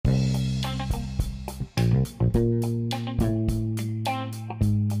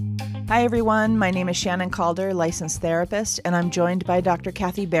Hi, everyone. My name is Shannon Calder, licensed therapist, and I'm joined by Dr.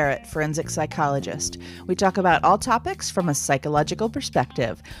 Kathy Barrett, forensic psychologist. We talk about all topics from a psychological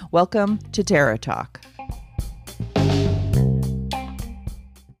perspective. Welcome to Terror Talk.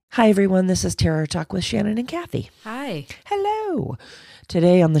 Hi, everyone. This is Terror Talk with Shannon and Kathy. Hi. Hello.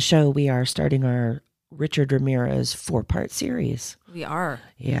 Today on the show, we are starting our Richard Ramirez 4-part series. We are.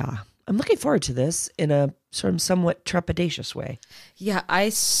 Yeah. I'm looking forward to this in a sort of somewhat trepidatious way. Yeah, I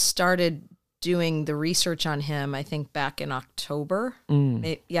started doing the research on him, I think, back in October.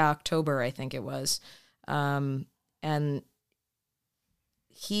 October, I think it was. And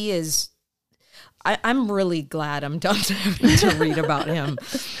he is... I'm really glad I'm done having to read about him.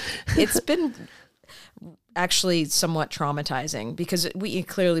 It's been actually somewhat traumatizing because we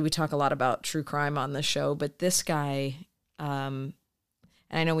talk a lot about true crime on the show, but this guy... and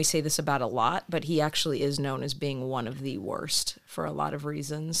I know we say this about a lot, but he actually is known as being one of the worst for a lot of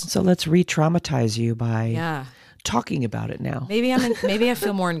reasons. So let's re-traumatize you by talking about it now. Maybe I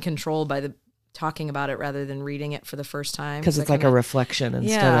feel more in control by the talking about it rather than reading it for the first time. Because it's like a reflection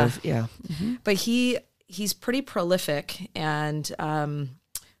instead of, Mm-hmm. But he's pretty prolific. And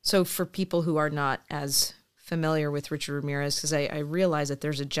so for people who are not as familiar with Richard Ramirez, because I realize that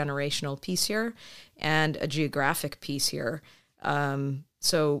there's a generational piece here and a geographic piece here.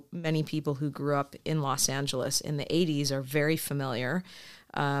 So many people who grew up in Los Angeles in the 80s are very familiar,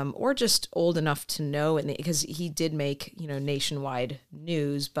 or just old enough to know, because he did make, nationwide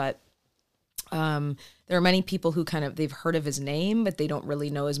news, but there are many people who they've heard of his name, but they don't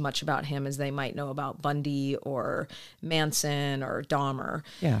really know as much about him as they might know about Bundy or Manson or Dahmer.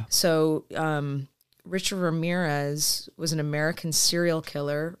 Yeah. So Richard Ramirez was an American serial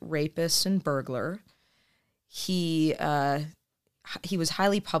killer, rapist, and burglar. He was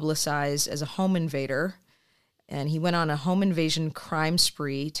highly publicized as a home invader, and he went on a home invasion crime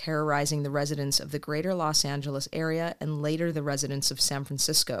spree, terrorizing the residents of the greater Los Angeles area and later the residents of San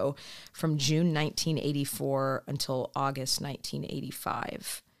Francisco from June 1984 until August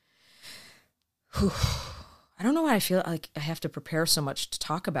 1985. Whew. I don't know why I feel like I have to prepare so much to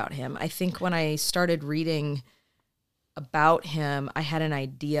talk about him. I think when I started reading about him, I had an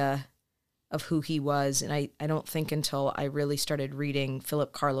idea of who he was. And I don't think until I really started reading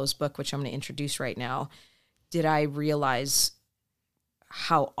Philip Carlo's book, which I'm going to introduce right now, did I realize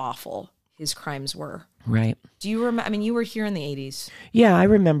how awful his crimes were. Right. Do you remember? You were here in the 80s. Yeah, I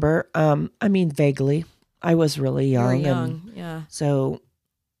remember. Vaguely. I was really young. You were young, yeah. So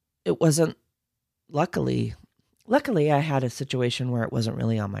it wasn't, luckily, I had a situation where it wasn't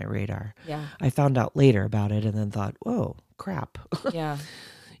really on my radar. Yeah. I found out later about it and then thought, whoa, crap. Yeah.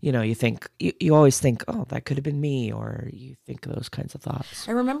 You think, you always think, oh, that could have been me, or you think those kinds of thoughts.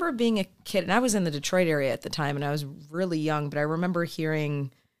 I remember being a kid, and I was in the Detroit area at the time, and I was really young, but I remember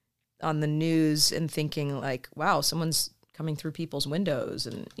hearing on the news and thinking like, wow, someone's coming through people's windows.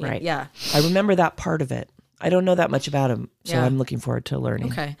 And right. Yeah. I remember that part of it. I don't know that much about him, so yeah. I'm looking forward to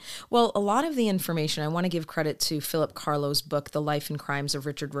learning. Okay. Well, a lot of the information, I want to give credit to Philip Carlo's book, The Life and Crimes of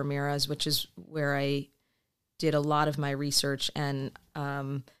Richard Ramirez, which is where I did a lot of my research, and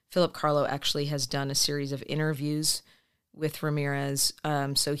Philip Carlo actually has done a series of interviews with Ramirez,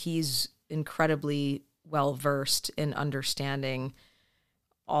 so he's incredibly well-versed in understanding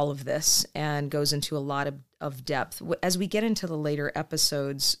all of this and goes into a lot of depth. As we get into the later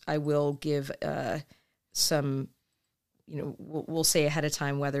episodes, I will give some, we'll say ahead of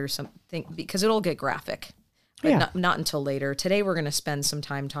time whether something, because it'll get graphic. But not until later. Today we're going to spend some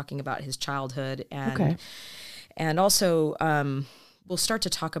time talking about his childhood and also we'll start to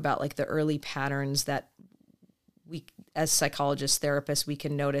talk about like the early patterns that we, as psychologists, therapists, we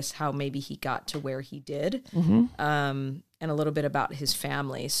can notice how maybe he got to where he did, and a little bit about his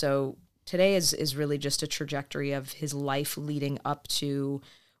family. So today is really just a trajectory of his life leading up to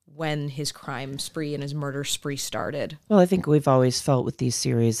when his crime spree and his murder spree started. Well, I think we've always felt with these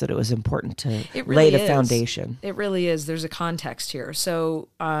series that it was important to lay the foundation. It really is. There's a context here. So,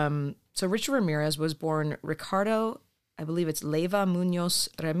 so Richard Ramirez was born Ricardo, I believe it's Leyva Munoz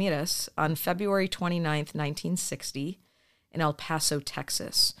Ramirez, on February 29th, 1960, in El Paso,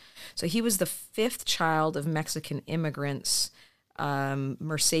 Texas. So he was the fifth child of Mexican immigrants.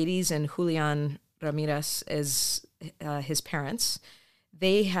 Mercedes and Julian Ramirez as his parents.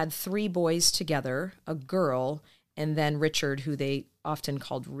 They had three boys together, a girl, and then Richard, who they often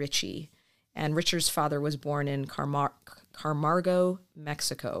called Richie. And Richard's father was born in Camargo,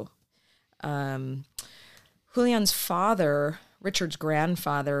 Mexico. Julian's father, Richard's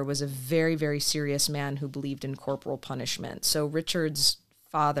grandfather, was a very, very serious man who believed in corporal punishment. So Richard's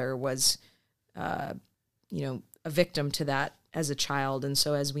father was a victim to that as a child. And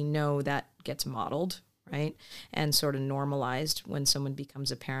so as we know, that gets modeled, right? And sort of normalized when someone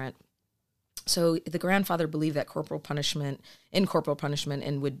becomes a parent. So the grandfather believed that corporal punishment and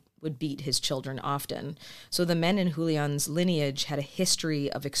would beat his children often. So the men in Julian's lineage had a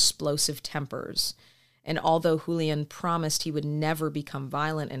history of explosive tempers. And although Julian promised he would never become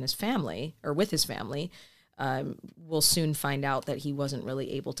violent in his family or with his family, we'll soon find out that he wasn't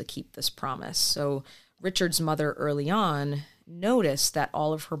really able to keep this promise. So Richard's mother early on noticed that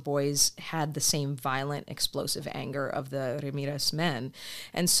all of her boys had the same violent, explosive anger of the Ramirez men.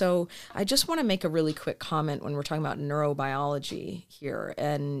 And so I just want to make a really quick comment when we're talking about neurobiology here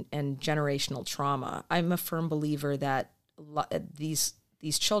and generational trauma. I'm a firm believer that these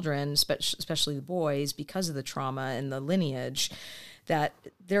children, especially the boys, because of the trauma and the lineage, that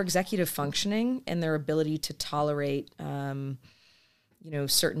their executive functioning and their ability to tolerate, certain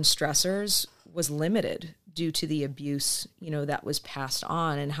stressors was limited due to the abuse, that was passed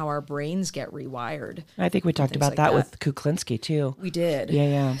on and how our brains get rewired. I think we talked about that with Kuklinski too. We did.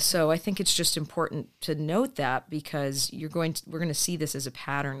 Yeah. So I think it's just important to note that because we're going to see this as a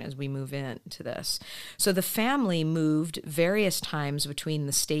pattern as we move into this. So the family moved various times between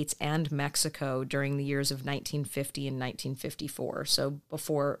the States and Mexico during the years of 1950 and 1954. So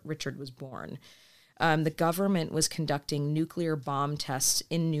before Richard was born. The government was conducting nuclear bomb tests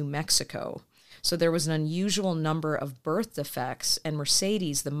in New Mexico. So there was an unusual number of birth defects, and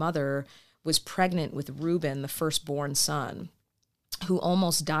Mercedes, the mother, was pregnant with Ruben, the firstborn son, who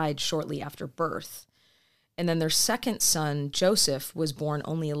almost died shortly after birth. And then their second son, Joseph, was born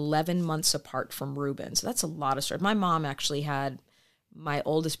only 11 months apart from Ruben. So that's a lot of stress. My mom actually had my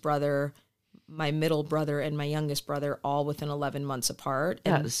oldest brother, my middle brother, and my youngest brother all within 11 months apart.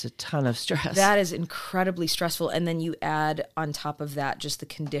 That is a ton of stress. That is incredibly stressful. And then you add on top of that just the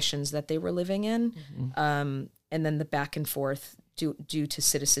conditions that they were living in, and then the back and forth due to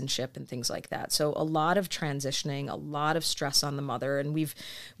citizenship and things like that. So a lot of transitioning, a lot of stress on the mother. And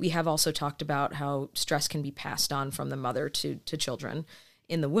we have also talked about how stress can be passed on from the mother to children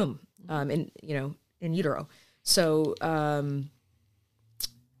in the womb, in utero. So,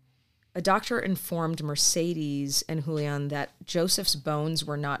 a doctor informed Mercedes and Julian that Joseph's bones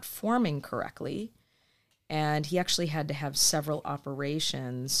were not forming correctly, and he actually had to have several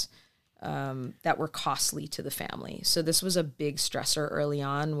operations that were costly to the family. So this was a big stressor early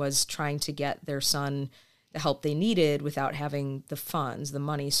on, was trying to get their son the help they needed without having the funds, the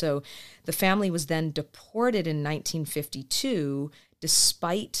money. So the family was then deported in 1952,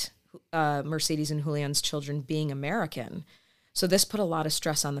 despite Mercedes and Julian's children being American. So this put a lot of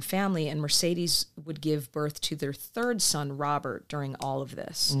stress on the family, and Mercedes would give birth to their third son, Robert, during all of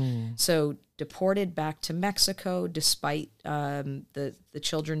this. So deported back to Mexico, despite the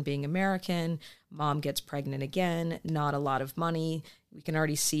children being American. Mom gets pregnant again, not a lot of money. We can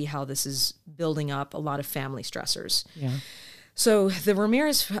already see how this is building up a lot of family stressors. Yeah. So the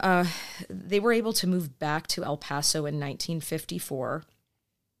Ramirez, they were able to move back to El Paso in 1954.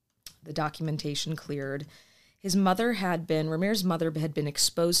 The documentation cleared. Ramirez's mother had been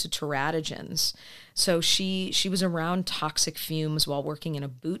exposed to teratogens. So she was around toxic fumes while working in a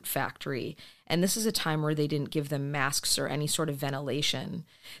boot factory. And this is a time where they didn't give them masks or any sort of ventilation.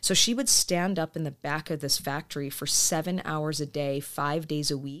 So she would stand up in the back of this factory for 7 hours a day, 5 days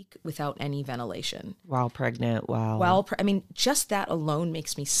a week without any ventilation. While pregnant, wow. Just that alone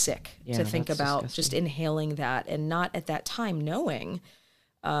makes me sick to think about, disgusting. Just inhaling that and not at that time knowing,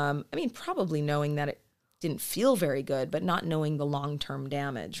 probably knowing that it didn't feel very good, but not knowing the long-term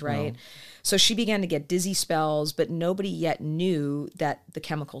damage, right? No. So she began to get dizzy spells, but nobody yet knew that the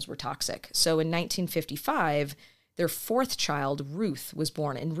chemicals were toxic. So in 1955, their fourth child, Ruth, was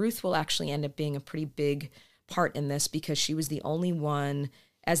born. And Ruth will actually end up being a pretty big part in this because she was the only one,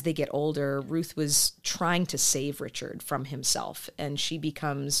 as they get older, Ruth was trying to save Richard from himself. And she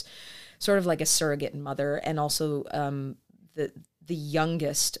becomes sort of like a surrogate mother and also the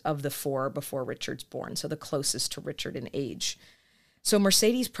youngest of the four before Richard's born, so the closest to Richard in age. So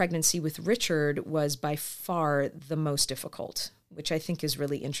Mercedes' pregnancy with Richard was by far the most difficult, which I think is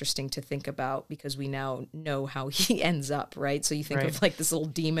really interesting to think about because we now know how he ends up, right? So you think of like this little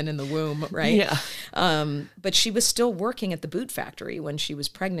demon in the womb, right? Yeah. But she was still working at the boot factory when she was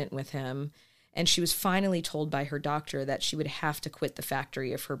pregnant with him. And she was finally told by her doctor that she would have to quit the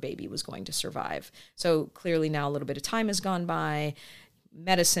factory if her baby was going to survive. So clearly now a little bit of time has gone by,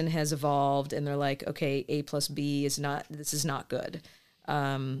 medicine has evolved, and they're like, okay, A plus B is this is not good.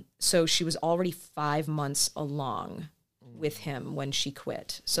 So she was already 5 months along with him when she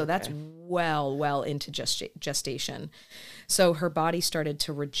quit. So that's well into gestation. So her body started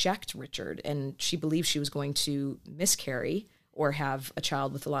to reject Richard, and she believed she was going to miscarry or have a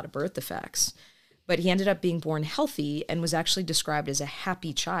child with a lot of birth defects. But he ended up being born healthy and was actually described as a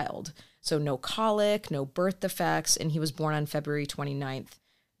happy child. So no colic, no birth defects, and he was born on February 29th,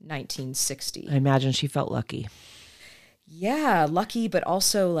 1960. I imagine she felt lucky. Yeah, lucky, but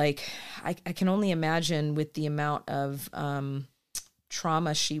also like I can only imagine with the amount of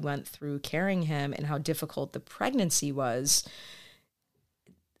trauma she went through carrying him and how difficult the pregnancy was.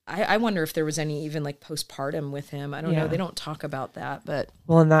 I wonder if there was any even like postpartum with him. I don't know. They don't talk about that, but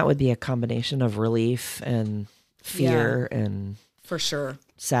well, and that would be a combination of relief and fear and for sure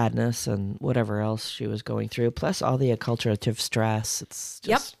sadness and whatever else she was going through, plus all the acculturative stress. It's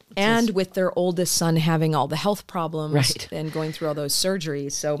just, and with their oldest son having all the health problems and going through all those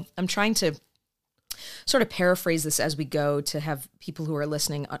surgeries. So I'm trying to sort of paraphrase this as we go to have people who are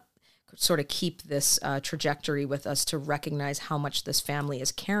listening sort of keep this trajectory with us to recognize how much this family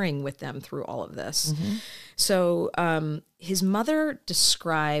is carrying with them through all of this. Mm-hmm. So his mother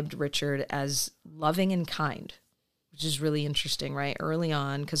described Richard as loving and kind, which is really interesting, right? Early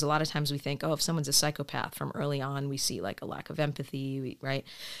on, because a lot of times we think, oh, if someone's a psychopath from early on, we see like a lack of empathy, right?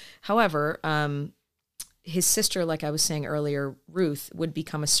 However, his sister, like I was saying earlier, Ruth, would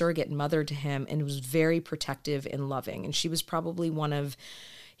become a surrogate mother to him and was very protective and loving. And she was probably one of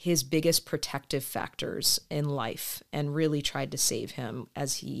his biggest protective factors in life and really tried to save him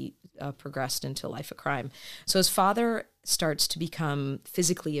as he progressed into a life of crime. So his father starts to become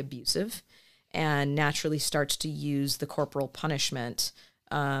physically abusive and naturally starts to use the corporal punishment.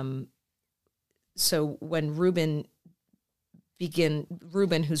 So when Reuben,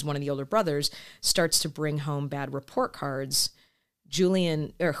 who's one of the older brothers, starts to bring home bad report cards,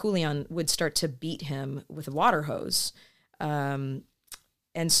 Julian would start to beat him with a water hose.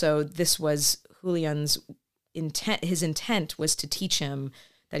 And so this was Julian's intent. His intent was to teach him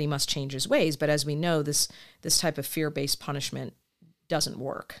that he must change his ways. But as we know, this type of fear-based punishment doesn't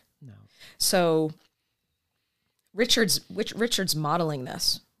work. No. So Richard's modeling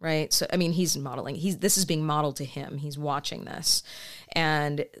this, right? So, I mean, he's modeling. This is being modeled to him. He's watching this.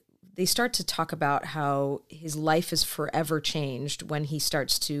 And they start to talk about how his life is forever changed when he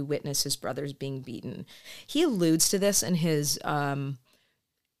starts to witness his brothers being beaten. He alludes to this in his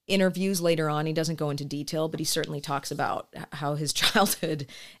interviews later on. He doesn't go into detail, but he certainly talks about how his childhood,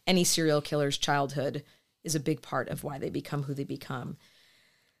 any serial killer's childhood, is a big part of why they become who they become.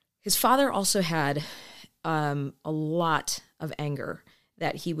 His father also had a lot of anger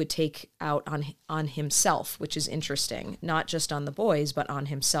that he would take out on himself, which is interesting, not just on the boys, but on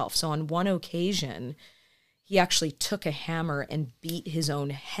himself. So on one occasion, he actually took a hammer and beat his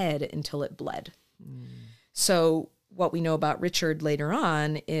own head until it bled. Mm. So what we know about Richard later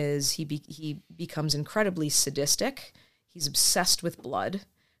on is he becomes incredibly sadistic. He's obsessed with blood.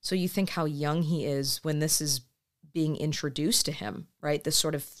 So you think how young he is when this is being introduced to him, right? This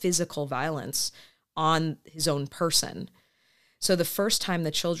sort of physical violence on his own person. So the first time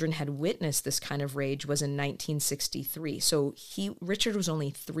the children had witnessed this kind of rage was in 1963. So Richard was only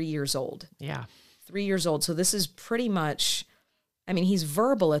 3 years old. Yeah. 3 years old. So this is pretty much, I mean, he's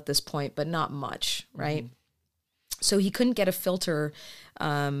verbal at this point, but not much, right? Mm-hmm. So he couldn't get a filter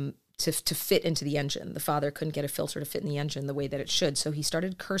to fit into the engine. The father couldn't get a filter to fit in the engine the way that it should. So he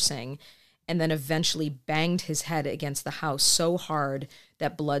started cursing and then eventually banged his head against the house so hard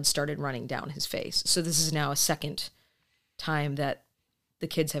that blood started running down his face. So this is now a second time that the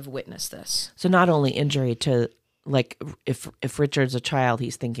kids have witnessed this. So not only injury to, like, if Richard's a child,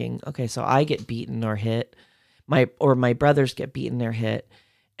 he's thinking, okay, so I get beaten or hit, my brothers get beaten or hit,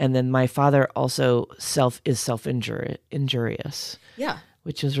 and then my father also is self-injurious. Yeah.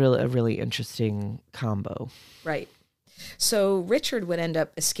 Which is really a really interesting combo. Right. So Richard would end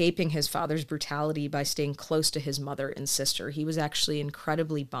up escaping his father's brutality by staying close to his mother and sister. He was actually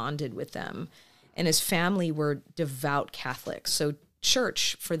incredibly bonded with them. And his family were devout Catholics. So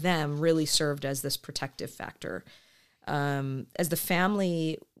church, for them, really served as this protective factor. As the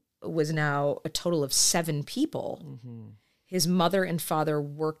family was now a total of 7 people, mm-hmm. His mother and father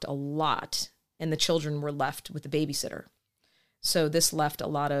worked a lot, and the children were left with the babysitter. So this left a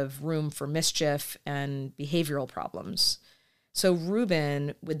lot of room for mischief and behavioral problems. So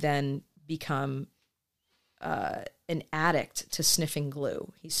Reuben would then become an addict to sniffing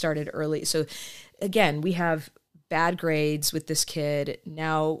glue. He started early. So again, we have bad grades with this kid.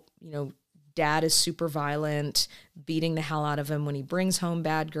 Now, dad is super violent, beating the hell out of him when he brings home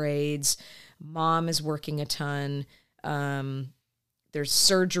bad grades. Mom is working a ton. There's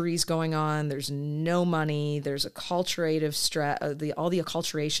surgeries going on. There's no money. There's acculturative stress, all the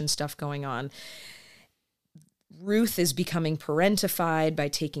acculturation stuff going on. Ruth is becoming parentified by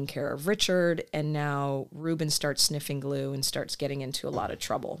taking care of Richard, and now Reuben starts sniffing glue and starts getting into a lot of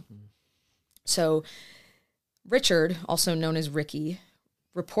trouble. So Richard, also known as Ricky,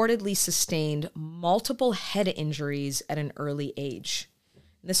 reportedly sustained multiple head injuries at an early age.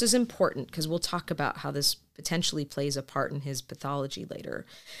 This is important because we'll talk about how this potentially plays a part in his pathology later.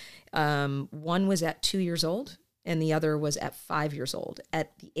 One was at 2 years old, and the other was at 5 years old.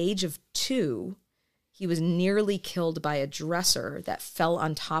 At the age of 2, he was nearly killed by a dresser that fell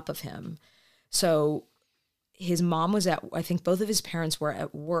on top of him. So his mom was I think both of his parents were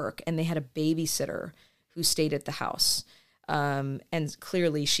at work, and they had a babysitter who stayed at the house. And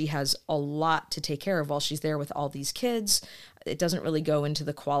clearly she has a lot to take care of while she's there with all these kids. It doesn't really go into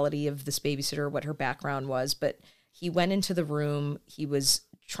the quality of this babysitter, what her background was, but he went into the room. He was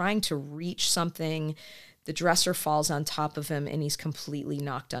trying to reach something. The dresser falls on top of him, and he's completely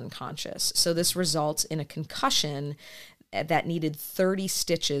knocked unconscious. So this results in a concussion that needed 30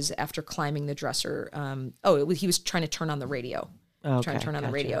 stitches after climbing the dresser. He was trying to turn on the radio. Okay, trying to turn on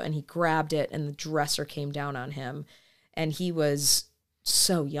the radio, and he grabbed it, and the dresser came down on him. And he was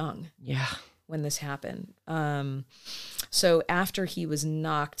so young when this happened. So after he was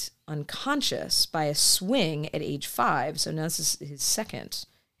knocked unconscious by a swing at age 5, so now this is his second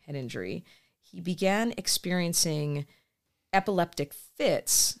head injury, he began experiencing epileptic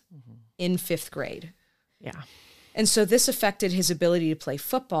fits in 5th grade. Yeah. And so this affected his ability to play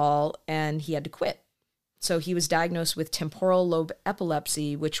football, and he had to quit. So he was diagnosed with temporal lobe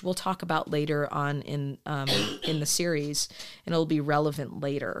epilepsy, which we'll talk about later on in the series, and it'll be relevant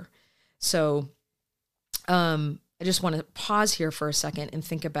later. So I just want to pause here for a second and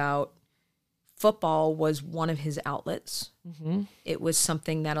think about football was one of his outlets. Mm-hmm. It was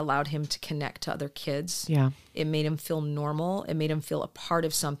something that allowed him to connect to other kids. Yeah. It made him feel normal. It made him feel a part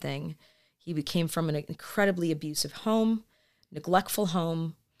of something. He came from an incredibly abusive home, neglectful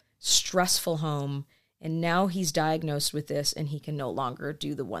home, stressful home. And now he's diagnosed with this, and he can no longer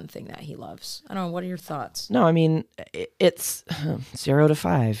do the one thing that he loves. I don't know. What are your thoughts? No, I mean, it's 0 to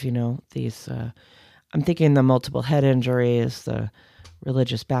 5, these, I'm thinking the multiple head injuries, the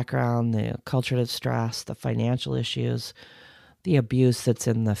religious background, the cultural stress, the financial issues, the abuse that's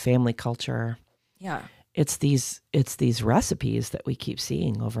in the family culture. Yeah. It's these recipes that we keep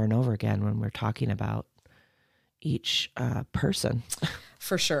seeing over and over again when we're talking about each person.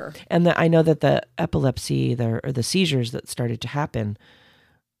 For sure. And I know that the epilepsy or the seizures that started to happen,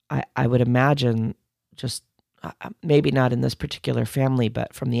 I would imagine just maybe not in this particular family,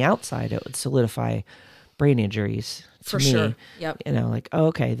 but from the outside, it would solidify brain injuries. For sure. Yep.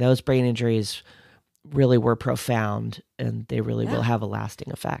 Okay, those brain injuries really were profound, and they really will have a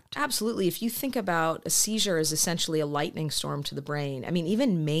lasting effect. Absolutely. If you think about a seizure as essentially a lightning storm to the brain, I mean,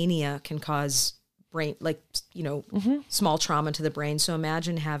 even mania can cause brain, small trauma to the brain. So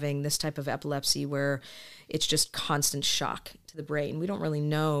imagine having this type of epilepsy where it's just constant shock to the brain. We don't really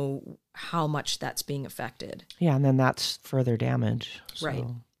know how much that's being affected. Yeah, and then that's further damage. Right.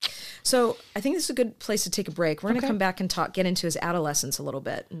 So I think this is a good place to take a break. We're going to come back and get into his adolescence a little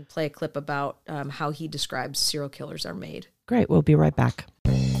bit and play a clip about how he describes serial killers are made. Great. We'll be right back.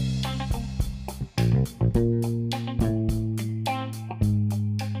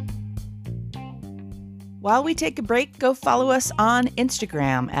 While we take a break, go follow us on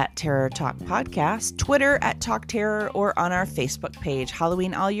Instagram at Terror Talk Podcast, Twitter at Talk Terror, or on our Facebook page,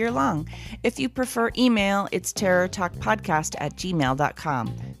 Halloween All Year Long. If you prefer email, it's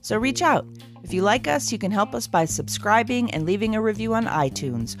terrortalkpodcast@gmail.com. So reach out. If you like us, you can help us by subscribing and leaving a review on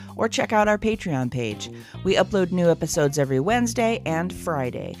iTunes, or check out our Patreon page. We upload new episodes every Wednesday and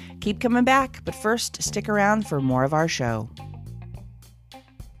Friday. Keep coming back, but first, stick around for more of our show.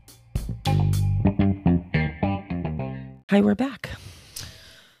 Hi, we're back.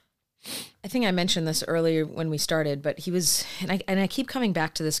 I think I mentioned this earlier when we started, but he was, and I keep coming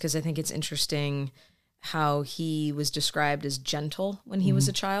back to this because I think it's interesting how he was described as gentle when he was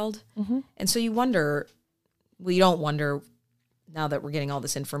a child. Mm-hmm. And so you wonder, well, you don't wonder now that we're getting all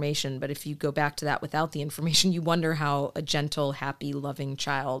this information, but if you go back to that without the information, you wonder how a gentle, happy, loving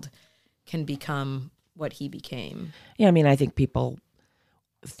child can become what he became. Yeah, I mean, I think people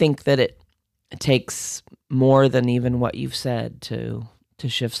think that it takes more than even what you've said to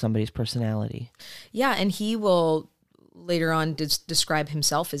shift somebody's personal. Yeah, and he will later on describe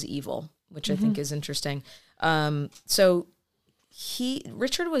himself as evil, which I think is interesting. So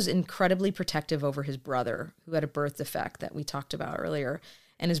Richard was incredibly protective over his brother, who had a birth defect that we talked about earlier,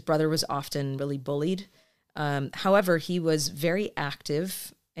 and his brother was often really bullied. However, he was very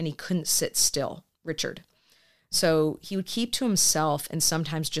active and he couldn't sit still, Richard. So he would keep to himself and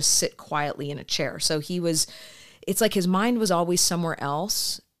sometimes just sit quietly in a chair. So it's like his mind was always somewhere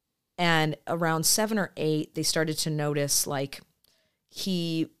else. And around 7 or 8, they started to notice like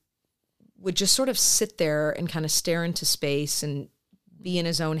he would just sort of sit there and kind of stare into space and be in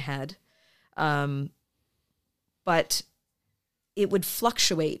his own head. But it would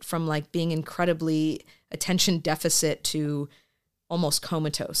fluctuate from like being incredibly attention deficit to almost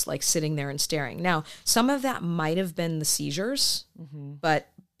comatose, like sitting there and staring. Now, some of that might have been the seizures, but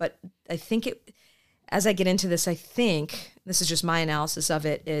I think as I get into this, I think this is just my analysis of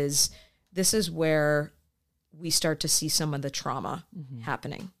it, this is where we start to see some of the trauma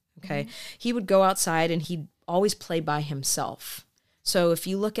happening. Okay. He would go outside and he'd always play by himself. So if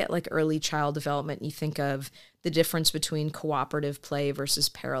you look at like early child development, you think of the difference between cooperative play versus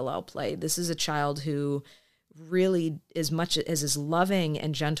parallel play. This is a child who really, as much as loving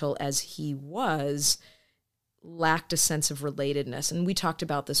and gentle as he was, lacked a sense of relatedness. And we talked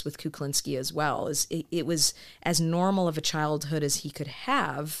about this with Kuklinski as well. It was as normal of a childhood as he could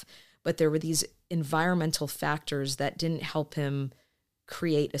have, but there were these environmental factors that didn't help him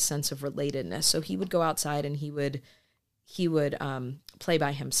create a sense of relatedness. So he would go outside and he would play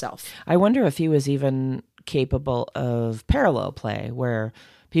by himself. I wonder if he was even capable of parallel play where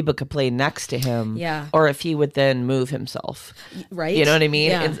people could play next to him, or if he would then move himself. Right. You know what I mean?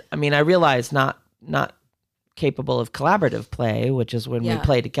 Yeah. I realize not capable of collaborative play, which is when we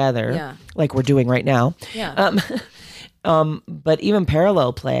play together, like we're doing right now. Yeah. But even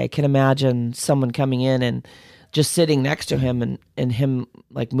parallel play, I can imagine someone coming in and just sitting next to him and him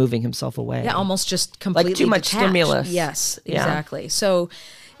like moving himself away. Yeah, almost just completely like too much detached. stimulus. Yes, exactly. So,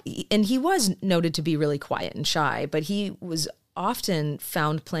 and he was noted to be really quiet and shy, but he was often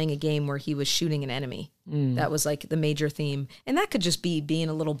found playing a game where he was shooting an enemy. That was like the major theme. And that could just be being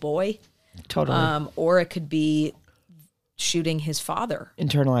a little boy. Totally. Or it could be shooting his father.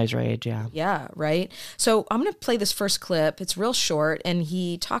 Internalized rage, yeah. Yeah, right. So I'm going to play this first clip. It's real short, and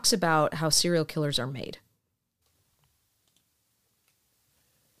he talks about how serial killers are made.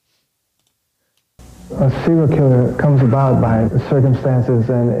 A serial killer comes about by circumstances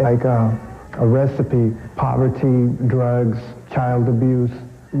and like a recipe: poverty, drugs, child abuse.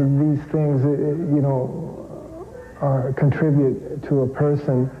 These things, contribute to a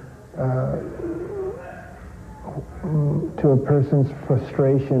person's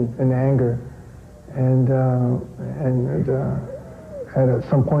frustration and anger, and at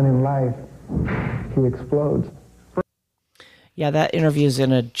some point in life, he explodes. Yeah, that interview's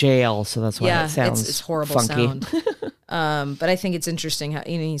in a jail, so that's why it sounds it's horrible funky. sound. But I think it's interesting how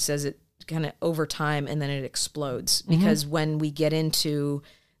he says it kind of over time and then it explodes, because when we get into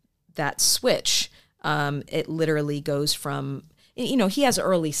that switch, it literally goes from, he has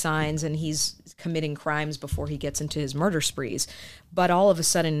early signs and he's committing crimes before he gets into his murder sprees, but all of a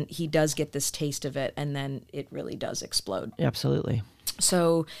sudden he does get this taste of it and then it really does explode. Absolutely.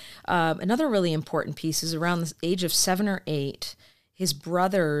 So another really important piece is around the age of 7 or 8, his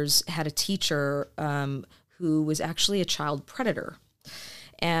brothers had a teacher who was actually a child predator.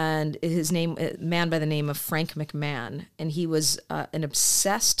 And his name, a man by the name of Frank McMahon. And he was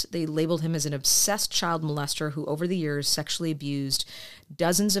they labeled him as an obsessed child molester who over the years sexually abused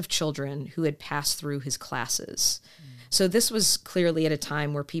dozens of children who had passed through his classes. So this was clearly at a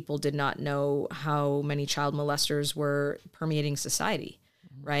time where people did not know how many child molesters were permeating society,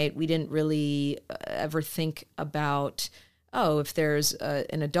 right? We didn't really ever think about, if there's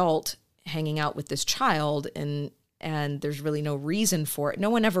an adult hanging out with this child and there's really no reason for it. No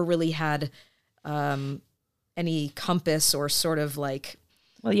one ever really had any compass or sort of like...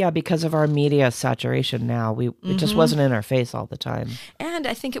 Well, yeah, because of our media saturation now, it just wasn't in our face all the time. And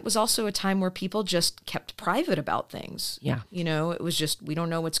I think it was also a time where people just kept private about things. Yeah. It was just, we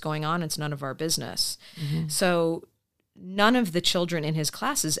don't know what's going on. It's none of our business. So none of the children in his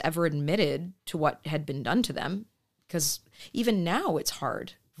classes ever admitted to what had been done to them, because even now it's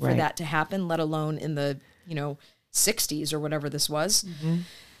hard for that to happen, let alone in the, 60s or whatever this was.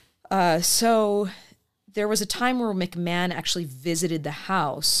 So there was a time where McMahon actually visited the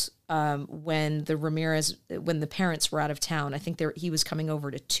house when the parents were out of town. I think he was coming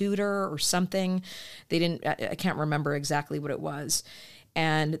over to tutor or something. I can't remember exactly what it was.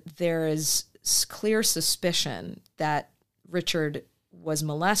 And there is clear suspicion that Richard was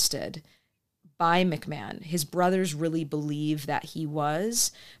molested by McMahon. His brothers really believe that he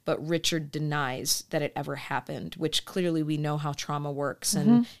was, but Richard denies that it ever happened, which clearly we know how trauma works.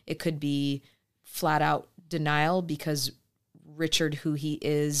 And it could be flat out denial because Richard, who he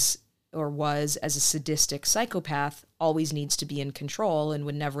is or was as a sadistic psychopath always needs to be in control and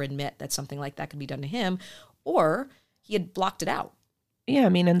would never admit that something like that could be done to him, or he had blocked it out. Yeah, I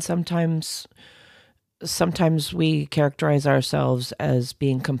mean, and sometimes we characterize ourselves as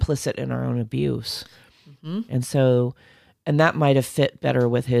being complicit in our own abuse. Mm-hmm. And that might have fit better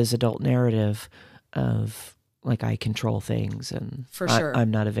with his adult narrative of like, I control things and for sure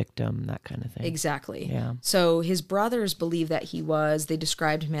I'm not a victim, that kind of thing. Exactly. Yeah. So his brothers believe that they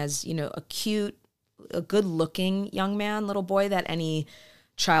described him as, a cute, a good looking young man, little boy that any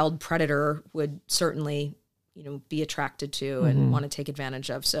child predator would certainly, be attracted to and want to take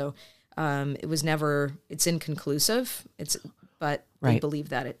advantage of. So it's inconclusive. But they believe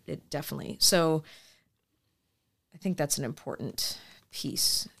that it definitely. So I think that's an important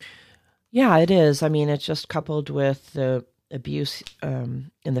piece. Yeah, it is. I mean, it's just coupled with the abuse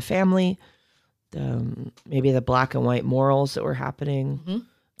in the family, maybe the black and white morals that were happening,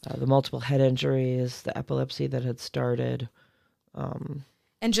 the multiple head injuries, the epilepsy that had started.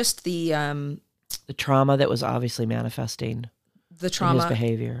 And just the trauma that was obviously manifesting the trauma, in his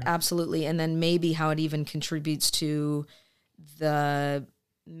behavior. Absolutely. And then maybe how it even contributes to the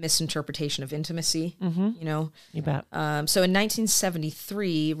misinterpretation of intimacy, You bet. So in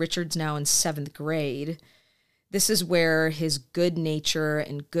 1973, Richard's now in 7th grade. This is where his good nature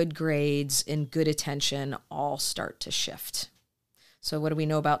and good grades and good attention all start to shift. So what do we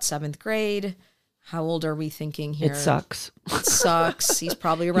know about 7th grade? How old are we thinking here? It sucks. It sucks. He's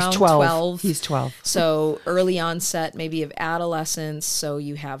probably around 12. He's 12. So early onset maybe of adolescence. So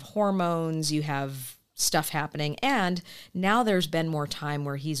you have hormones, you have stuff happening. And now there's been more time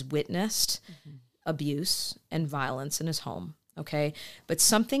where he's witnessed abuse and violence in his home. Okay. But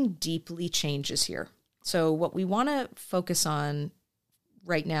something deeply changes here. So what we want to focus on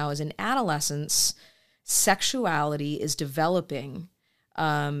right now is in adolescence, sexuality is developing,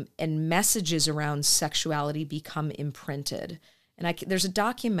 and messages around sexuality become imprinted. And there's a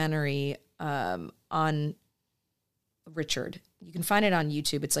documentary on Richard. You can find it on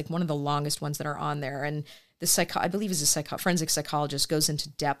YouTube. It's like one of the longest ones that are on there. And I believe is a forensic psychologist, goes into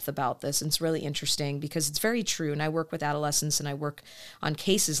depth about this. And it's really interesting because it's very true. And I work with adolescents and I work on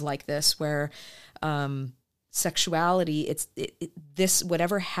cases like this where sexuality,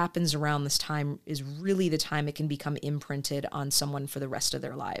 whatever happens around this time is really the time it can become imprinted on someone for the rest of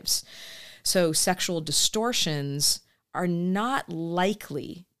their lives. So sexual distortions are not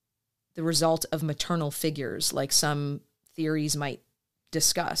likely the result of maternal figures like some theories might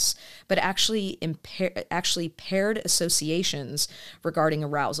discuss, but actually paired associations regarding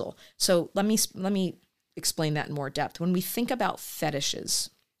arousal. So let me explain that in more depth. When we think about fetishes,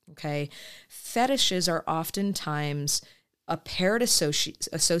 okay, fetishes are oftentimes a paired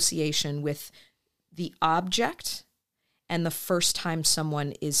association with the object and the first time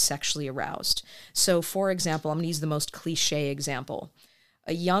someone is sexually aroused. So for example, I'm going to use the most cliche example.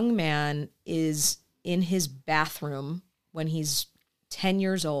 A young man is in his bathroom when he's 10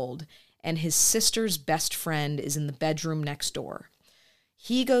 years old, and his sister's best friend is in the bedroom next door.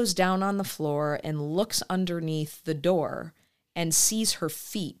 He goes down on the floor and looks underneath the door and sees her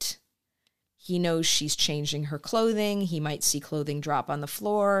feet. He knows she's changing her clothing. He might see clothing drop on the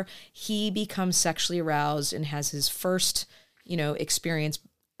floor. He becomes sexually aroused and has his first, experience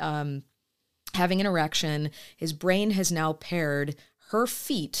having an erection. His brain has now paired her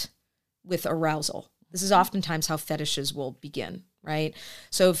feet with arousal. This is oftentimes how fetishes will begin, right?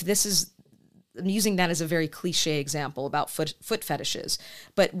 So I'm using that as a very cliche example about foot fetishes.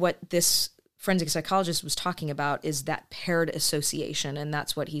 But what this forensic psychologist was talking about is that paired association, and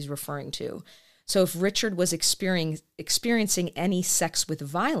that's what he's referring to. So if Richard was experiencing any sex with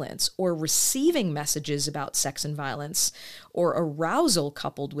violence or receiving messages about sex and violence or arousal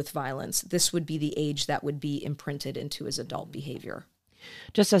coupled with violence, this would be the age that would be imprinted into his adult behavior.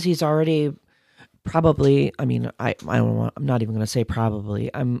 Just as he's already probably, I mean, I'm not even going to say probably.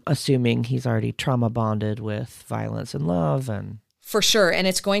 I'm assuming he's already trauma bonded with violence and love and... For sure. And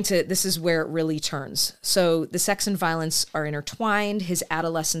this is where it really turns. So the sex and violence are intertwined. His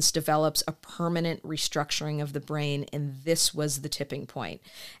adolescence develops a permanent restructuring of the brain. And this was the tipping point.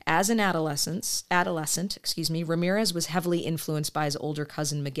 As an adolescent, Ramirez was heavily influenced by his older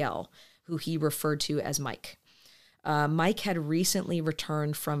cousin, Miguel, who he referred to as Mike. Mike had recently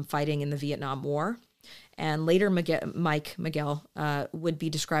returned from fighting in the Vietnam War. And later, Miguel, would be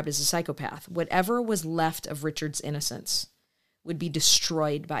described as a psychopath. Whatever was left of Richard's innocence would be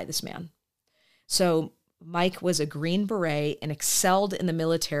destroyed by this man. So Mike was a Green Beret and excelled in the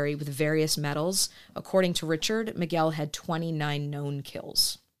military with various medals. According to Richard, Miguel had 29 known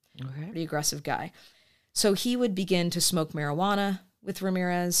kills. Okay. Pretty aggressive guy. So he would begin to smoke marijuana, with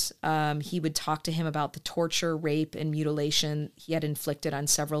Ramirez. He would talk to him about the torture, rape, and mutilation he had inflicted on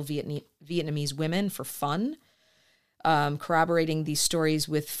several Vietnamese women for fun, corroborating these stories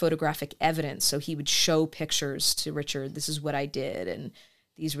with photographic evidence. So he would show pictures to Richard. This is what I did, and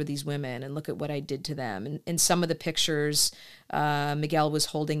these were these women, and look at what I did to them. And in some of the pictures, Miguel was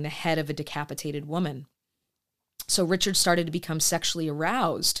holding the head of a decapitated woman. So Richard started to become sexually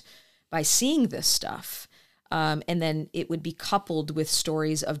aroused by seeing this stuff. And then it would be coupled with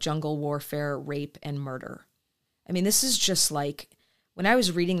stories of jungle warfare, rape, and murder. I mean, this is just like, when I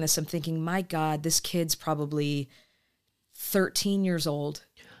was reading this, I'm thinking, my God, this kid's probably 13 years old.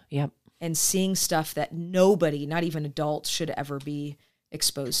 Yep. And seeing stuff that nobody, not even adults, should ever be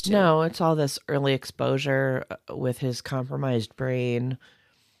exposed to. No, it's all this early exposure with his compromised brain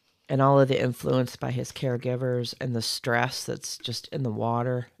and all of the influence by his caregivers and the stress that's just in the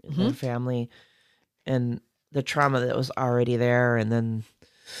water in their family and the trauma that was already there. And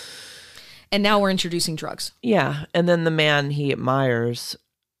now we're introducing drugs. Yeah. And then the man he admires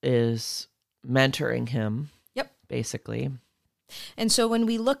is mentoring him. Yep. Basically. And so when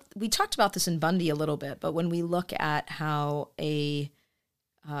we talked about this in Bundy a little bit, but when we look at how a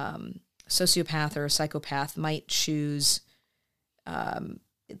sociopath or a psychopath might choose,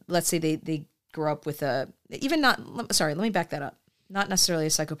 let's say they grow up with let me back that up. Not necessarily a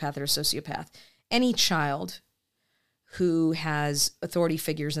psychopath or a sociopath. Any child who has authority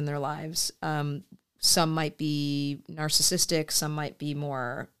figures in their lives, some might be narcissistic, some might be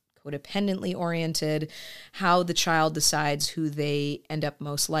more codependently oriented. How the child decides who they end up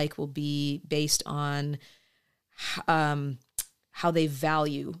most like will be based on how they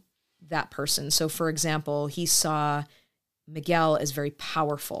value that person. So, for example, he saw Miguel as very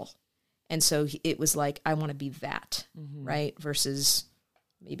powerful. And so it was like, I want to be that, right? Versus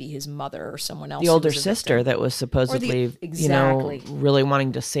maybe his mother or someone else. The older sister that was supposedly, really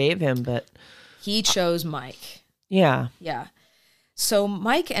wanting to save him, but he chose Mike. Yeah. Yeah. So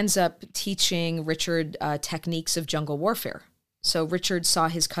Mike ends up teaching Richard techniques of jungle warfare. So Richard saw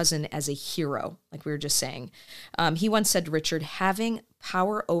his cousin as a hero, like we were just saying. He once said to Richard, having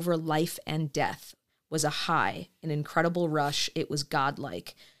power over life and death was a high, an incredible rush. It was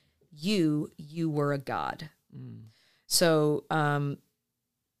godlike. You were a god. So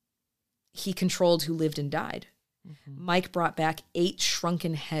he controlled who lived and died. Mike brought back 8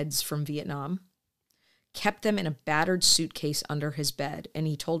 shrunken heads from Vietnam, kept them in a battered suitcase under his bed, and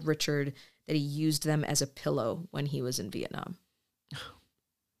he told Richard that he used them as a pillow when he was in Vietnam.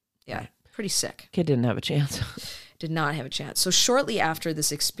 Yeah, pretty sick. Kid didn't have a chance. Did not have a chance. So shortly after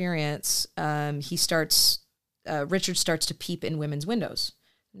this experience, Richard starts to peep in women's windows.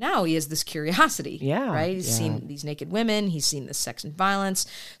 Now he has this curiosity, right? He's seen these naked women. He's seen this sex and violence.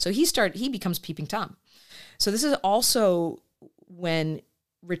 So he becomes Peeping Tom. So this is also when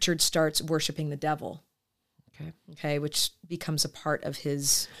Richard starts worshiping the devil. Okay, which becomes a part of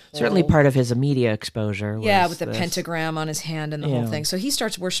his certainly part of his immediate exposure. With the pentagram on his hand and the whole thing. So he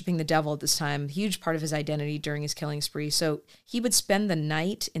starts worshiping the devil at this time, huge part of his identity during his killing spree. So he would spend the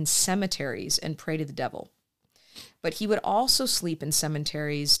night in cemeteries and pray to the devil. But he would also sleep in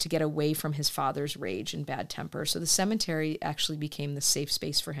cemeteries to get away from his father's rage and bad temper. So the cemetery actually became the safe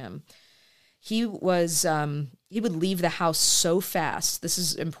space for him. He would leave the house so fast. This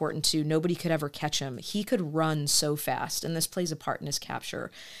is important too. Nobody could ever catch him. He could run so fast, and this plays a part in his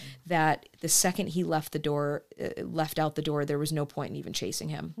capture, that the second he left out the door, there was no point in even chasing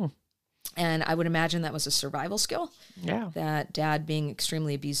him. And I would imagine that was a survival skill. Yeah. That Dad, being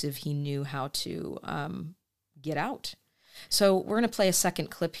extremely abusive, he knew how to get out. So we're going to play a second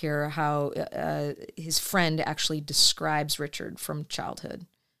clip here, how his friend actually describes Richard from childhood.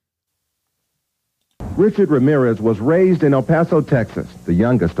 Richard Ramirez was raised in El Paso, Texas, the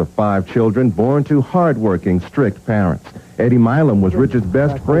youngest of 5 children born to hard-working, strict parents. Eddie Milam was Richard's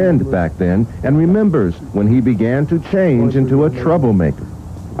best friend back then and remembers when he began to change into a troublemaker.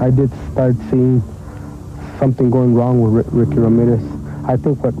 I did start seeing something going wrong with Ricky Ramirez. I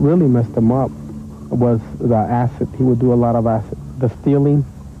think what really messed him up was the acid. He would do a lot of acid. The stealing,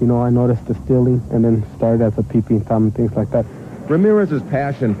 I noticed the stealing, and then started as a Peeping Tom and things like that. Ramirez's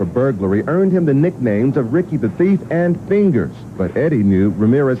passion for burglary earned him the nicknames of Ricky the Thief and Fingers. But Eddie knew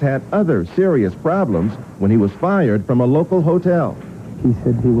Ramirez had other serious problems when he was fired from a local hotel. He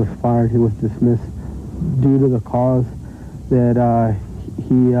said he was fired, he was dismissed due to the cause that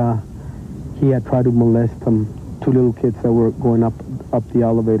he had tried to molest 2 little kids that were going up the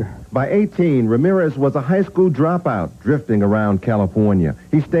elevator. By 18, Ramirez was a high school dropout, drifting around California.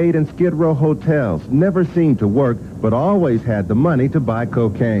 He stayed in Skid Row hotels, never seemed to work, but always had the money to buy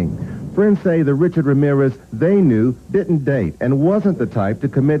cocaine. Friends say the Richard Ramirez they knew didn't date and wasn't the type to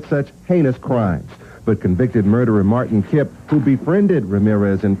commit such heinous crimes. But convicted murderer Martin Kipp, who befriended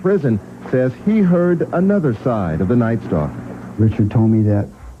Ramirez in prison, says he heard another side of the Night Stalker. Richard told me that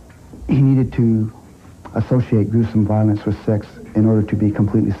he needed to associate gruesome violence with sex in order to be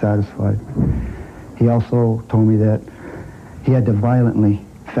completely satisfied. He also told me that he had to violently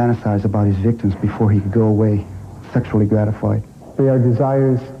fantasize about his victims before he could go away sexually gratified. They are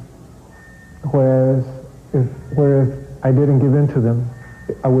desires, whereas if I didn't give in to them,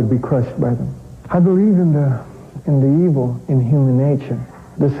 I would be crushed by them. I believe in the evil in human nature.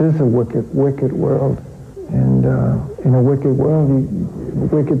 This is a wicked world, and in a wicked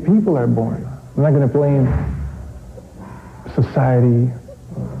world, wicked people are born. I'm not going to blame society,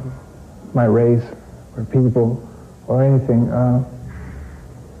 my race, or people, or anything.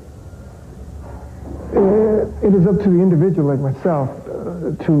 It is up to the individual like myself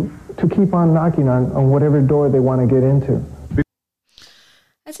to keep on knocking on whatever door they want to get into.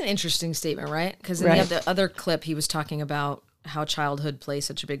 That's an interesting statement, right? Because in the other clip, he was talking about how childhood plays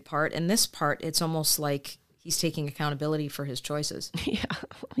such a big part. In this part, it's almost like he's taking accountability for his choices. Yeah,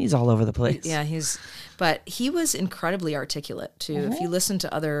 he's all over the place. Yeah, but he was incredibly articulate too. Mm-hmm. If you listen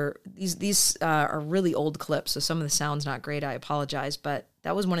to other, these are really old clips, so some of the sound's not great. I apologize, but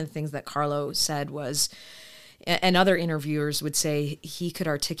that was one of the things that Carlo said was, and other interviewers would say he could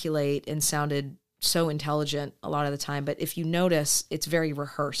articulate and sounded so intelligent a lot of the time, but if you notice, it's very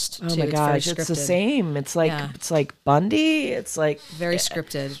rehearsed. Oh my gosh, it's the same. It's like Bundy. It's like very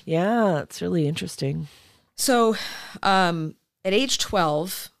scripted. Yeah, it's really interesting. So, at age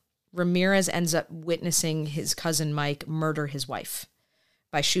 12, Ramirez ends up witnessing his cousin Mike murder his wife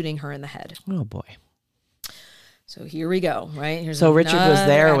by shooting her in the head. Oh boy. So here we go, right? So Richard was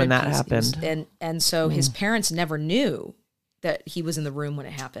there when that happened. And so his parents never knew that he was in the room when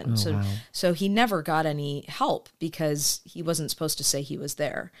it happened. So he never got any help because he wasn't supposed to say he was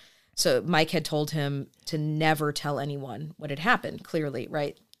there. So Mike had told him to never tell anyone what had happened, clearly,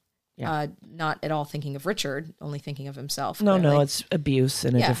 right? Yeah. Not at all thinking of Richard, only thinking of himself. No, it's abuse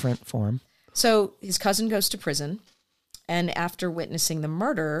in a different form. So his cousin goes to prison, and after witnessing the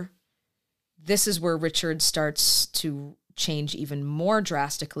murder, this is where Richard starts to change even more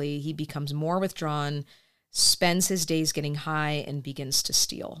drastically. He becomes more withdrawn, spends his days getting high, and begins to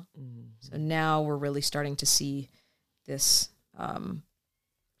steal. Mm-hmm. So now we're really starting to see this.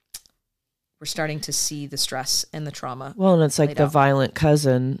 We're starting to see the stress and the trauma. Well, and it's like the violent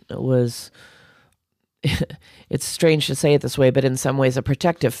cousin was, it's strange to say it this way, but in some ways a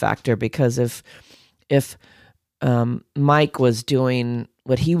protective factor, because if Mike was doing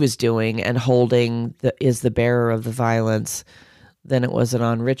what he was doing and holding is the bearer of the violence, then it wasn't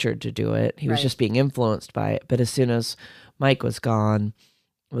on Richard to do it. He was just being influenced by it. But as soon as Mike was gone,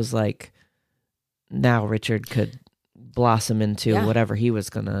 it was like now Richard could blossom into whatever he was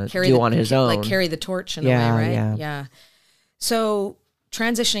going to do on his own. Like carry the torch in a way, right? Yeah. So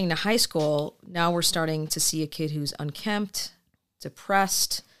transitioning to high school, now we're starting to see a kid who's unkempt,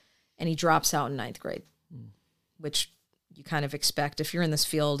 depressed, and he drops out in 9th grade, which you kind of expect. If you're in this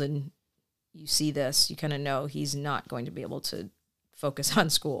field and you see this, you kind of know he's not going to be able to focus on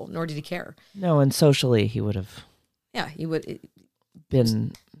school, nor did he care. No, and socially he would have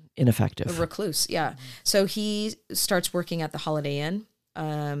been ineffective. A recluse, yeah. So he starts working at the Holiday Inn,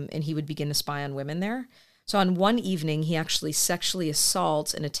 and he would begin to spy on women there. So on one evening, he actually sexually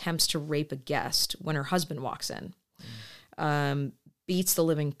assaults and attempts to rape a guest when her husband walks in. Beats the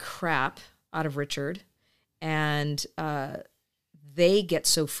living crap out of Richard, and they get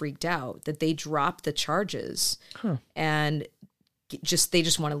so freaked out that they drop the charges and they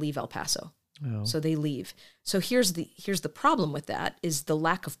just want to leave El Paso. Oh. So they leave. So here's the problem with that is the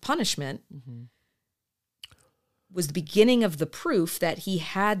lack of punishment was the beginning of the proof that he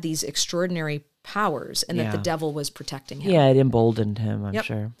had these extraordinary powers and that the devil was protecting him. Yeah, it emboldened him, I'm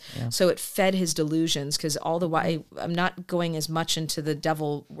sure. Yeah. So it fed his delusions, because all the while, I'm not going as much into the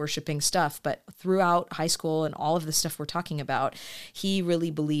devil worshiping stuff, but throughout high school and all of the stuff we're talking about, he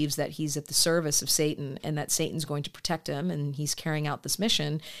really believes that he's at the service of Satan and that Satan's going to protect him and he's carrying out this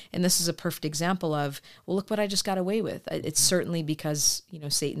mission. And this is a perfect example of, well, look what I just got away with. It's certainly because,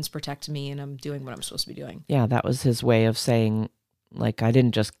 Satan's protecting me and I'm doing what I'm supposed to be doing. Yeah, that was his way of saying, like, I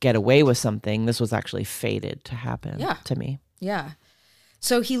didn't just get away with something. This was actually fated to happen to me. Yeah.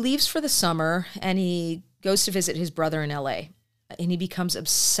 So he leaves for the summer and he goes to visit his brother in LA. And he becomes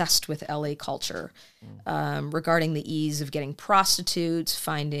obsessed with LA culture regarding the ease of getting prostitutes,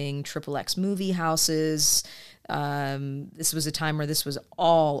 finding XXX movie houses. This was a time where this was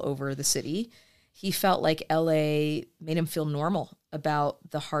all over the city. He felt like LA made him feel normal about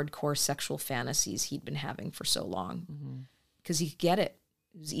the hardcore sexual fantasies he'd been having for so long, because he could get it.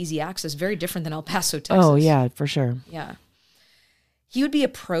 It was easy access, very different than El Paso, Texas. Oh, yeah, for sure. Yeah. He would be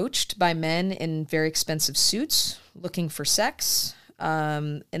approached by men in very expensive suits looking for sex.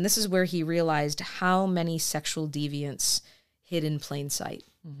 And this is where he realized how many sexual deviants hid in plain sight.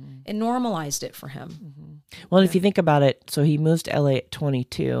 It normalized it for him. Well, if you think about it, so he moves to LA at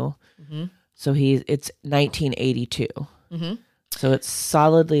 22. So it's 1982. So it's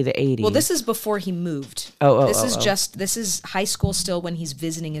solidly the 80s. Well, this is before he moved. This is high school still when he's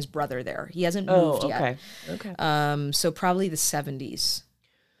visiting his brother there. He hasn't moved yet. Okay. So probably the 70s.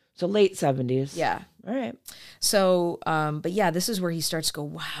 So late 70s. Yeah. All right. So, but yeah, this is where he starts to go,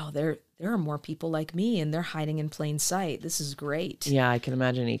 wow, there are more people like me and they're hiding in plain sight. This is great. Yeah, I can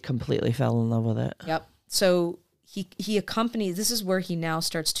imagine he completely fell in love with it. Yep. So he accompanies, this is where he now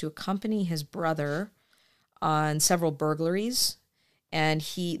starts to accompany his brother on several burglaries. And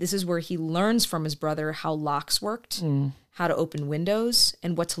this is where he learns from his brother how locks worked, how to open windows,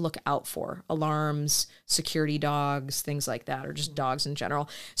 and what to look out for. Alarms, security dogs, things like that, or just dogs in general.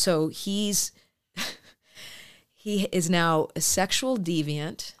 So he is now a sexual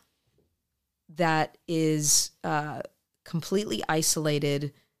deviant that is completely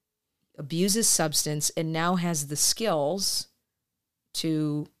isolated, abuses substance, and now has the skills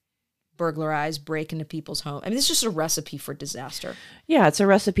to burglarize, break into people's homes. I mean, it's just a recipe for disaster. Yeah, it's a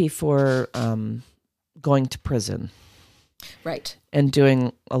recipe for going to prison. Right. And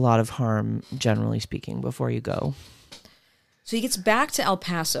doing a lot of harm, generally speaking, before you go. So he gets back to El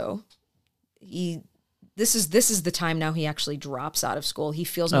Paso. This is the time now he actually drops out of school. He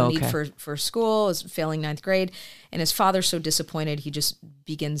feels no need for school, is failing 9th grade, and his father's so disappointed he just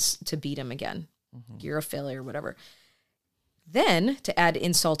begins to beat him again. You're a failure, whatever. Then, to add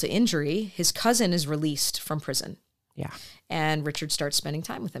insult to injury, his cousin is released from prison. Yeah. And Richard starts spending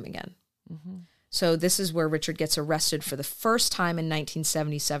time with him again. So this is where Richard gets arrested for the first time in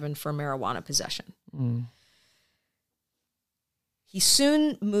 1977 for marijuana possession. He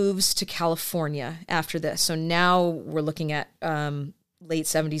soon moves to California after this. So now we're looking at late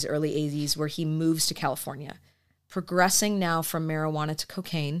 70s, early 80s, where he moves to California, progressing now from marijuana to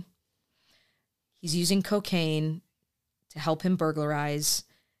cocaine. He's using cocaine to help him burglarize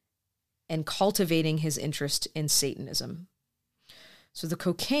and cultivating his interest in Satanism. So the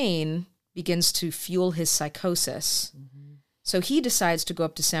cocaine begins to fuel his psychosis. So he decides to go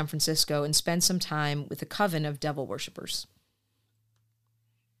up to San Francisco and spend some time with a coven of devil worshippers.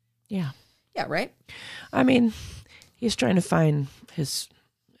 Yeah. Yeah, right? I mean, he's trying to find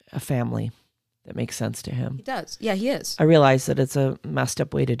a family that makes sense to him. He does. Yeah, he is. I realize that it's a messed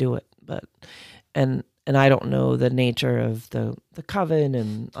up way to do it, but and I don't know the nature of the coven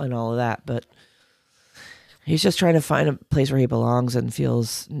and all of that, but he's just trying to find a place where he belongs and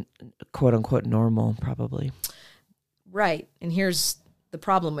feels quote unquote normal, probably. Right. And here's the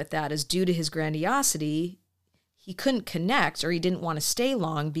problem with that is due to his grandiosity, he couldn't connect, or he didn't want to stay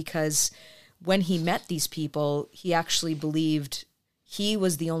long, because when he met these people, he actually believed he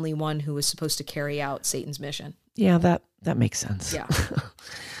was the only one who was supposed to carry out Satan's mission. Yeah, that makes sense. Yeah.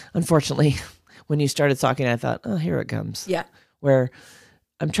 Unfortunately, when you started talking, I thought, oh, here it comes. Yeah. Where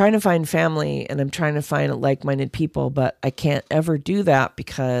I'm trying to find family and I'm trying to find like-minded people, but I can't ever do that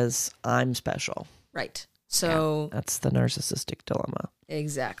because I'm special. Right. So that's the narcissistic dilemma.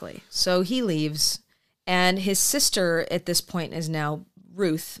 Exactly. So he leaves, and his sister at this point is now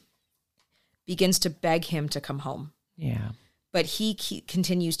Ruth, begins to beg him to come home. Yeah. But he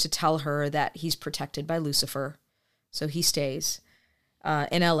continues to tell her that he's protected by Lucifer. So he stays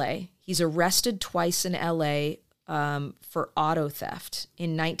in LA. He's arrested twice in LA for auto theft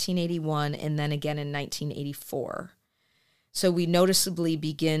in 1981 and then again in 1984. So we noticeably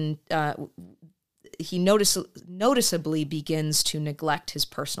begin, he noticeably begins to neglect his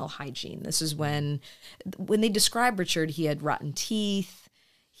personal hygiene. This is when they describe Richard, he had rotten teeth,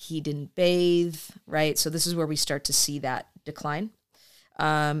 he didn't bathe, right? So this is where we start to see that decline.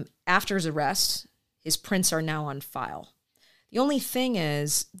 After his arrest, his prints are now on file. The only thing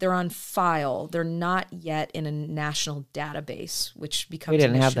is they're on file. They're not yet in a national database, which becomes... We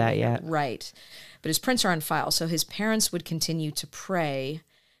didn't have that yet. Right. But his prints are on file. So his parents would continue to pray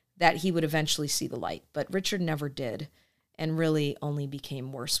that he would eventually see the light. But Richard never did, and really only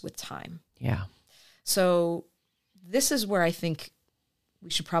became worse with time. Yeah. So this is where I think we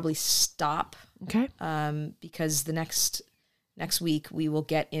should probably stop. Okay. Because the next week we will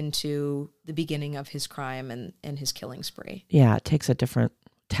get into the beginning of his crime and his killing spree. Yeah, it takes a different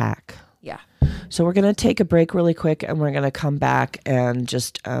tack. Yeah. So we're going to take a break really quick, and we're going to come back and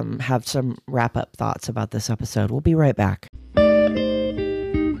just have some wrap-up thoughts about this episode. We'll be right back.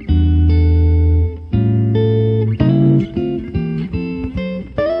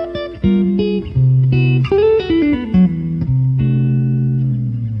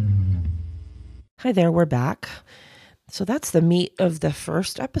 Hi there, we're back. So that's the meat of the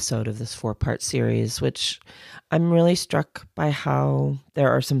first episode of this 4-part series, which I'm really struck by how there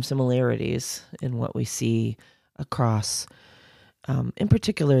are some similarities in what we see across, in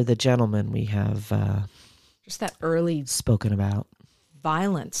particular, the gentleman we have Just that early spoken about.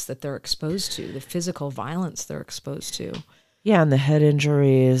 violence that they're exposed to, the physical violence they're exposed to. Yeah, and the head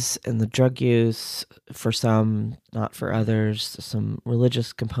injuries and the drug use for some, not for others, some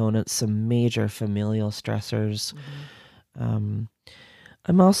religious components, some major familial stressors. I'm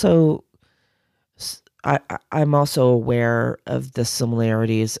also aware of the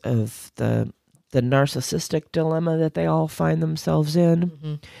similarities of the narcissistic dilemma that they all find themselves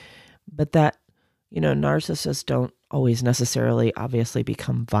in, but that, narcissists don't always necessarily obviously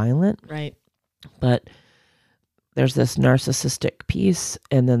become violent. Right. But there's this narcissistic piece,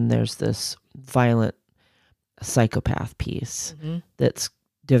 and then there's this violent psychopath piece that's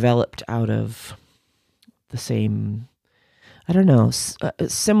developed out of the same, I don't know,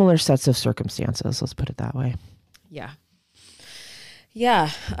 similar sets of circumstances. Let's put it that way. Yeah. Yeah.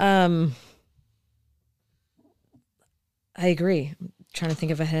 I agree. I'm trying to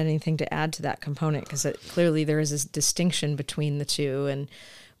think if I had anything to add to that component, because clearly there is this distinction between the two. And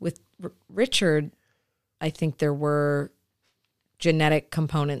with Richard, I think there were genetic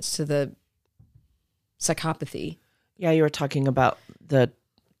components to the psychopathy. Yeah, you were talking about the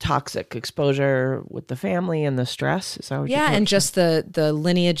toxic exposure with the family and the stress. Is that what Yeah, and just the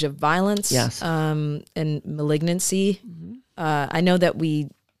lineage of violence, yes, and malignancy. I know that we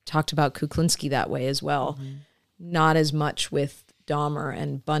talked about Kuklinski that way as well. Not as much with Dahmer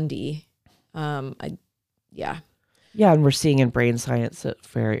and Bundy. Yeah, and we're seeing in brain science that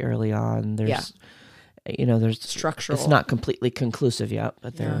very early on there's there's structural. It's not completely conclusive yet,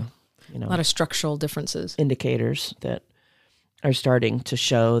 but there are a lot of structural differences, indicators that are starting to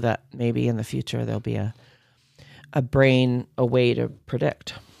show that maybe in the future there'll be a way to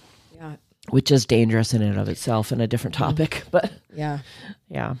predict. Yeah, which is dangerous in and of itself and a different topic, but yeah.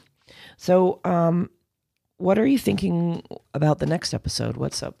 So, what are you thinking about the next episode?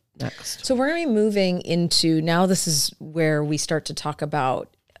 What's up next? So we're going to be moving into, now this is where we start to talk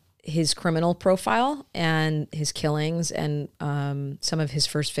about his criminal profile and his killings and some of his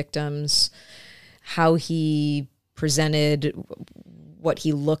first victims, how he presented, what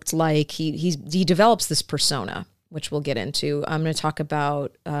he looked like. He develops this persona, which we'll get into. I'm going to talk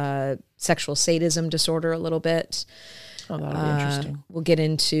about sexual sadism disorder a little bit. Oh, that'll be interesting. We'll get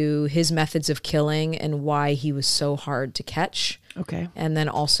into his methods of killing and why he was so hard to catch. Okay. And then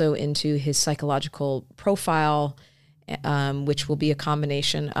also into his psychological profile, which will be a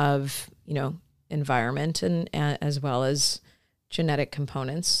combination of, environment and as well as genetic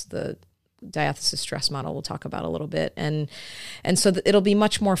components. The diathesis stress model we'll talk about a little bit. And so it'll be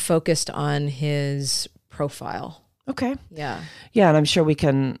much more focused on his profile. Okay. Yeah. Yeah, and I'm sure we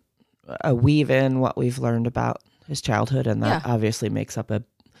can weave in what we've learned about his childhood, and that obviously makes up a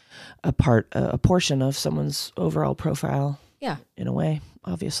portion of someone's overall profile. Yeah. In a way,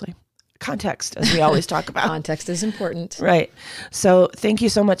 obviously. Context, as we always talk about. Context is important. Right. So thank you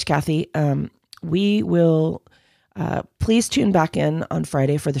so much, Kathy. We will please tune back in on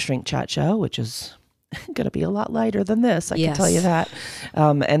Friday for the Shrink Chat Show, which is going to be a lot lighter than this. I can tell you that.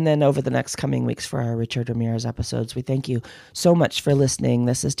 And then over the next coming weeks for our Richard Ramirez episodes. We thank you so much for listening.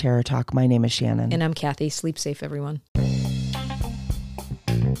 This is Terror Talk. My name is Shannon. And I'm Kathy. Sleep safe, everyone.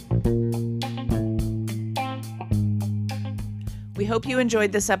 We hope you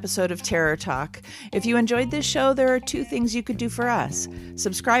enjoyed this episode of Terror Talk. If you enjoyed this show, there are 2 things you could do for us: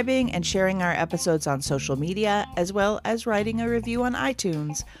 subscribing and sharing our episodes on social media, as well as writing a review on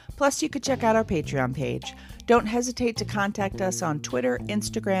iTunes. Plus, you could check out our Patreon page. Don't hesitate to contact us on Twitter,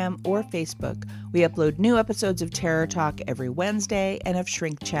 Instagram, or Facebook. We upload new episodes of Terror Talk every Wednesday and of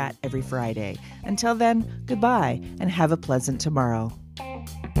Shrink Chat every Friday. Until then, goodbye and have a pleasant tomorrow.